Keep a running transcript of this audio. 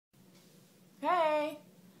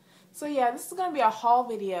So yeah, this is gonna be a haul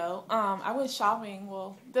video. I went shopping,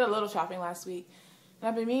 well, did a little shopping last week, and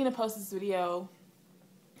I've been meaning to post this video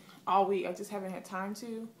all week. I just haven't had time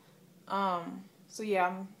to. So yeah,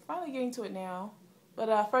 I'm finally getting to it now.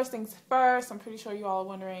 But first things first, I'm pretty sure you all are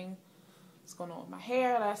wondering what's going on with my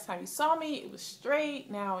hair. Last time you saw me, it was straight.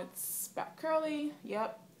 Now it's back curly.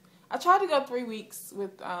 Yep. I tried to go 3 weeks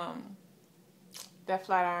with that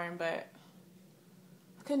flat iron, but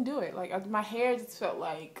I couldn't do it. Like my hair just felt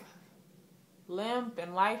like limp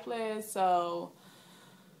and lifeless, so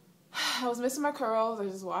I was missing my curls. I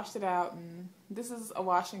just washed it out, and this is a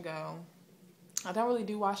wash and go. I don't really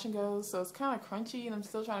do wash and goes, so it's kind of crunchy, and I'm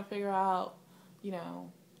still trying to figure out, you know,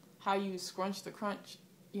 how you scrunch the crunch,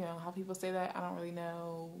 you know, how people say that. I don't really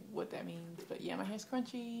know what that means, but yeah, my hair's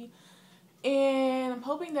crunchy, and I'm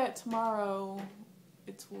hoping that tomorrow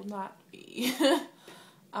it will not be.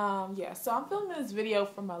 Yeah, so I'm filming this video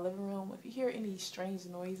from my living room. If you hear any strange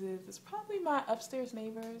noises, it's probably my upstairs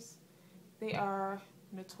neighbors. They are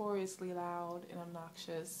notoriously loud and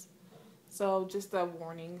obnoxious. So just a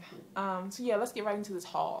warning. So yeah, let's get right into this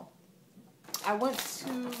haul. I went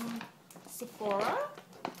to Sephora,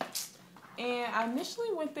 and I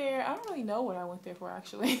initially went there. I don't really know what I went there for,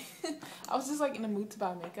 actually. I was just like in the mood to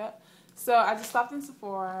buy makeup. So I just stopped in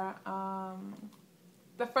Sephora.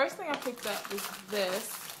 The first thing I picked up is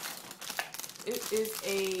this. It is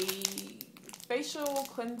a facial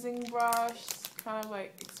cleansing brush, kind of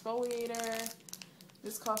like exfoliator.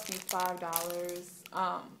 This cost me $5.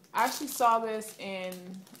 I actually saw this in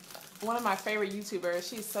one of my favorite YouTubers.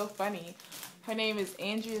 She's so funny. Her name is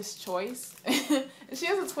Andrea's Choice. And she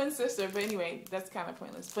has a twin sister, but anyway, that's kind of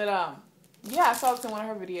pointless. But yeah, I saw this in one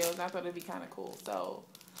of her videos, and I thought it'd be kind of cool. So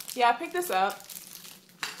yeah, I picked this up.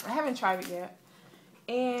 I haven't tried it yet.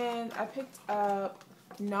 And I picked up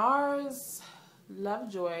NARS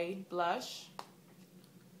Lovejoy blush,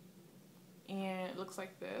 and it looks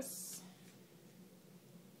like this.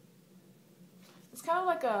 It's kind of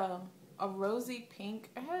like a rosy pink.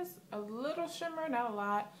 It has a little shimmer, not a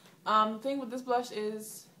lot. The thing with this blush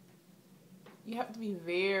is you have to be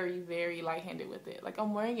very, very light-handed with it. Like,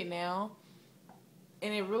 I'm wearing it now,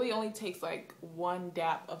 and it really only takes like one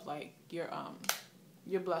dab of like your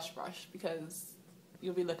blush brush, because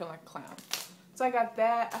you'll be looking like a clown. So I got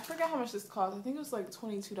that. I forgot how much this cost. I think it was like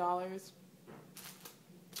 $22.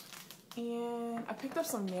 And I picked up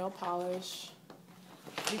some nail polish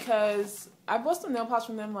because I bought some nail polish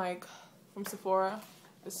from them, like from Sephora.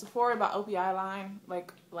 The Sephora by OPI line,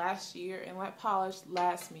 like last year, and that polish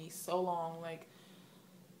lasts me so long. Like,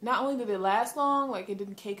 not only did it last long, like it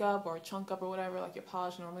didn't cake up or chunk up or whatever like your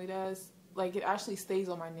polish normally does, like it actually stays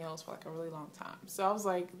on my nails for like a really long time. So I was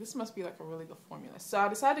like, this must be like a really good formula. So I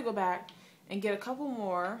decided to go back and get a couple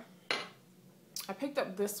more. I picked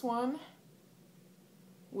up this one,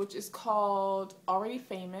 which is called Already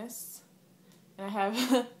Famous. And I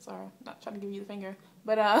have, sorry, not trying to give you the finger,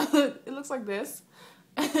 but it looks like this.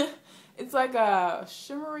 It's like a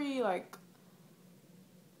shimmery, like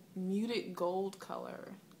muted gold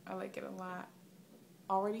color. I like it a lot.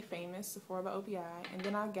 Already Famous, Sephora by OPI. And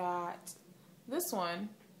then I got this one,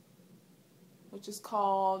 which is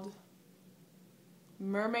called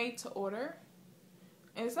Mermaid to Order.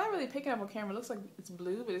 And it's not really picking up on camera. It looks like it's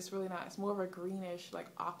blue, but it's really not. It's more of a greenish, like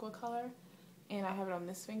aqua color. And I have it on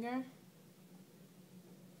this finger.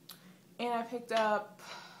 And I picked up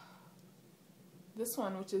this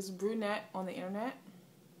one, which is Brunette on the internet.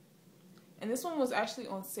 And this one was actually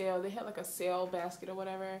on sale. They had like a sale basket or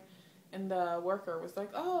whatever. And the worker was like,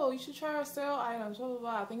 oh, you should try our sale items, blah, blah,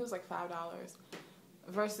 blah. I think it was like $5.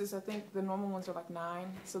 Versus, I think the normal ones are like $9.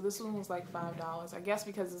 So this one was like $5. I guess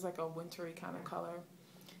because it's like a wintry kind of color.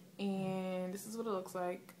 And this is what it looks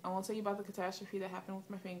like. I won't tell you about the catastrophe that happened with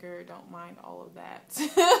my finger. Don't mind all of that.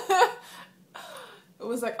 It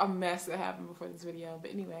was like a mess that happened before this video.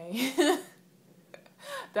 But anyway,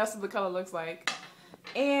 that's what the color looks like.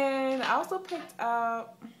 And I also picked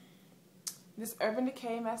up this Urban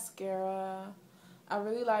Decay mascara. I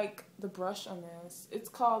really like the brush on this. It's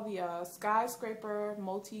called the Skyscraper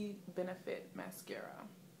Multi-Benefit Mascara.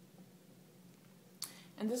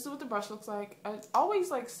 And this is what the brush looks like. I always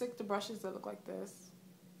like stick to brushes that look like this.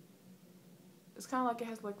 It's kind of like it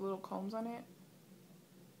has like little combs on it.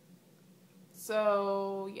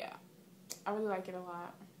 So yeah, I really like it a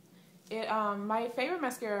lot. It my favorite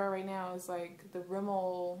mascara right now is like the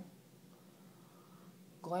Rimmel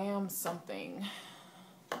Glam something.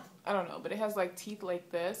 I don't know, but it has like teeth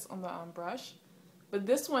like this on the brush. But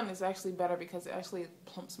this one is actually better because it actually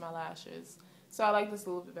plumps my lashes. So I like this a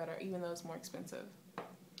little bit better, even though it's more expensive.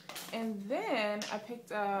 And then I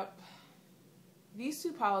picked up these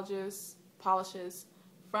two polishes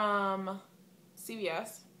from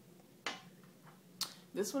CVS.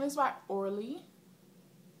 This one is by Orly.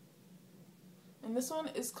 And this one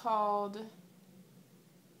is called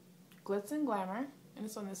Glitz and Glamour. And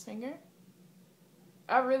it's on this finger.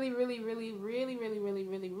 I really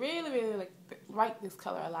like this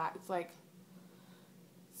color a lot. It's like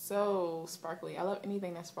so sparkly. I love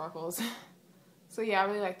anything that sparkles. So yeah, I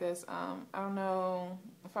really like this. I don't know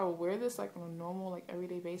if I would wear this like on a normal, like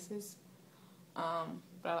everyday basis.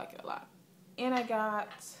 But I like it a lot. And I got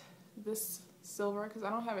this silver because I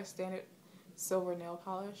don't have a standard silver nail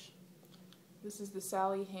polish. This is the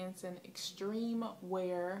Sally Hansen Extreme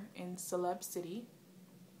Wear in Celeb City.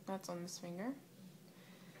 That's on this finger.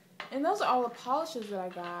 And those are all the polishes that I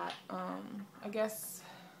got. I guess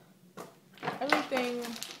everything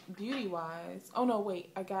beauty-wise. Oh no,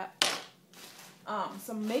 wait. I got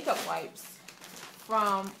some makeup wipes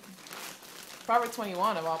from Forever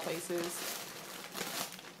 21 of all places.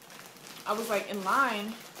 I was like in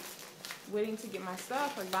line waiting to get my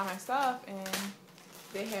stuff, like buy my stuff, and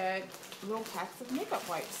they had little packs of makeup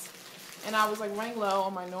wipes. And I was like running low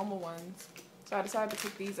on my normal ones. So I decided to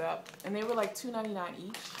pick these up. And they were like $2.99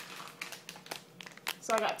 each.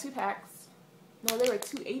 So I got 2 packs. No, they were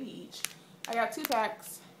 $2.80 each. I got 2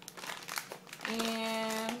 packs.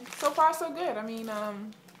 And so far so good. I mean,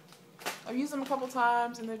 I've used them a couple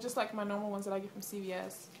times and they're just like my normal ones that I get from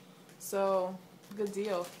CVS. So, good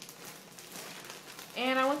deal.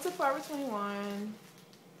 And I went to Forever 21.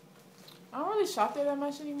 I don't really shop there that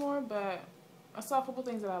much anymore, but I saw a couple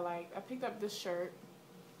things that I liked. I picked up this shirt.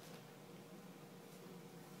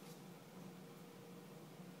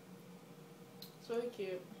 It's really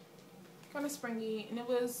cute. Kind of springy, and it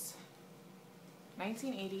was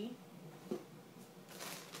 $19.80.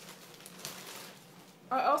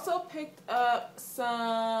 I also picked up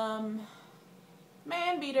some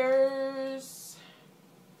man beaters.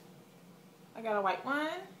 I got a white one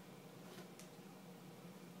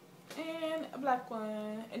and a black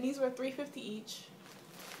one, and these were $3.50 each.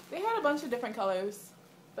 They had a bunch of different colors,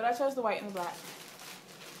 but I chose the white and the black.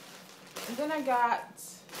 And then I got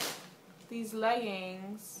these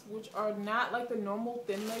leggings, which are not like the normal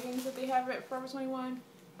thin leggings that they have at Forever 21.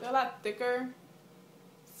 They're a lot thicker,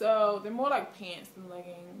 so they're more like pants than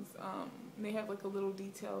leggings. They have like a little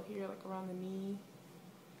detail here, like around the knee,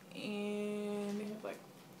 and they have like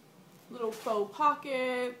little faux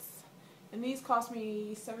pockets. And these cost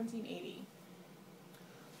me $17.80.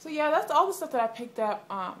 So yeah, that's all the stuff that I picked up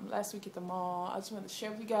last week at the mall. I just wanted to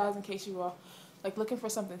share with you guys in case you were like looking for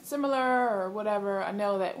something similar or whatever. I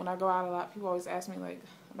know that when I go out a lot, people always ask me like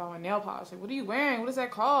about my nail polish. Like, what are you wearing? What is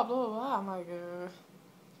that called? Blah, blah, blah. I'm like,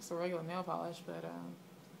 just a regular nail polish. But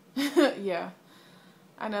yeah,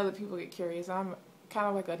 I know that people get curious. I'm kind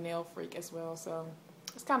of like a nail freak as well, so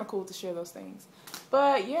it's kind of cool to share those things.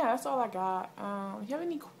 But yeah, that's all I got. If you have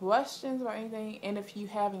any questions about anything, and if you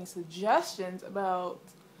have any suggestions about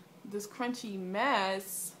this crunchy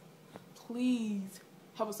mess, please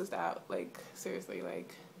help a sister out. Like, seriously,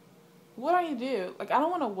 like, what do you do? Like, I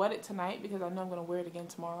don't want to wet it tonight because I know I'm going to wear it again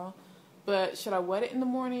tomorrow. But should I wet it in the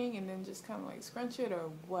morning and then just kind of like scrunch it or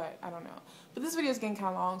what? I don't know. But this video is getting kind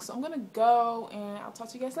of long, so I'm going to go and I'll talk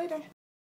to you guys later.